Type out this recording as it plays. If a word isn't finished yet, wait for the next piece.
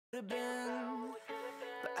Been,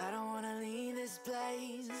 but I don't wanna leave this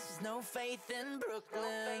place. There's no faith in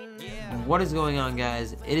Brooklyn. Yeah. What is going on,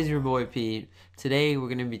 guys? It is your boy Pete. Today we're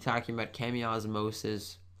going to be talking about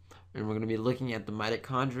chemiosmosis, and we're going to be looking at the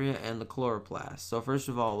mitochondria and the chloroplasts. So first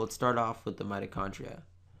of all, let's start off with the mitochondria.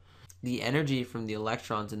 The energy from the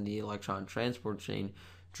electrons in the electron transport chain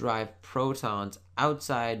drive protons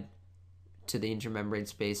outside to the intermembrane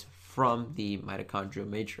space from the mitochondrial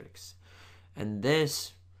matrix, and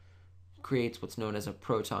this creates what's known as a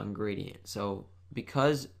proton gradient. So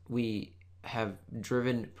because we have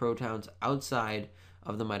driven protons outside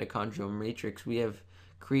of the mitochondrial matrix, we have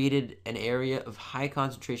created an area of high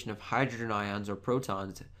concentration of hydrogen ions or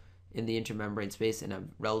protons in the intermembrane space and a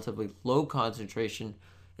relatively low concentration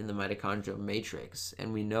in the mitochondrial matrix.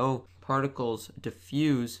 And we know particles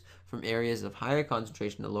diffuse from areas of higher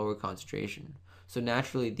concentration to lower concentration. So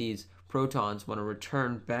naturally these protons want to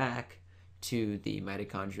return back to the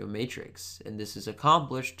mitochondrial matrix, and this is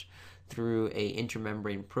accomplished through a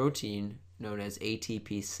intermembrane protein known as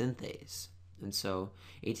ATP synthase. And so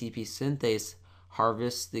ATP synthase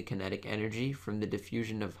harvests the kinetic energy from the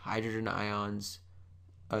diffusion of hydrogen ions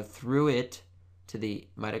through it to the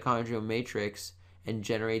mitochondrial matrix and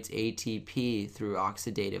generates ATP through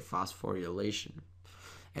oxidative phosphorylation.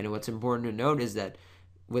 And what's important to note is that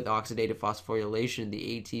with oxidative phosphorylation,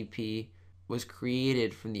 the ATP was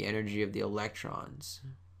created from the energy of the electrons.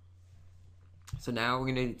 So now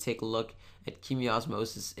we're going to take a look at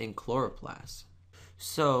chemiosmosis in chloroplasts.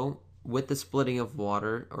 So with the splitting of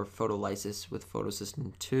water, or photolysis with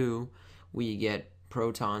photosystem 2, we get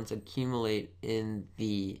protons accumulate in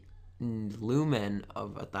the lumen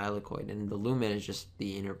of a thylakoid, and the lumen is just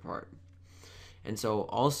the inner part. And so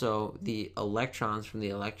also the electrons from the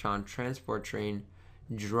electron transport train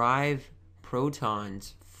drive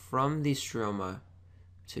protons from the stroma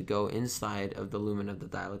to go inside of the lumen of the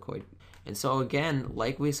thylakoid. And so again,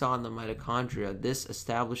 like we saw in the mitochondria, this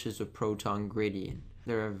establishes a proton gradient.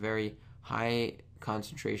 There are very high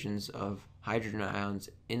concentrations of hydrogen ions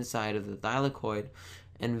inside of the thylakoid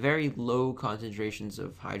and very low concentrations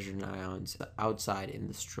of hydrogen ions outside in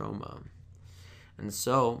the stroma. And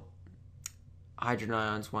so hydrogen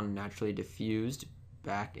ions want to naturally diffuse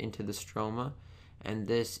back into the stroma, and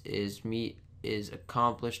this is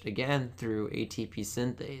accomplished again through ATP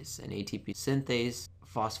synthase. And ATP synthase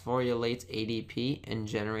phosphorylates ADP and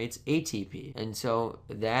generates ATP. And so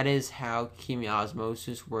that is how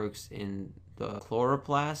chemiosmosis works in the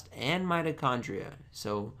chloroplast and mitochondria.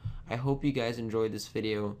 So I hope you guys enjoyed this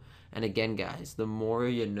video. And again, guys, the more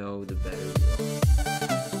you know, the better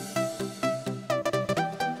you are.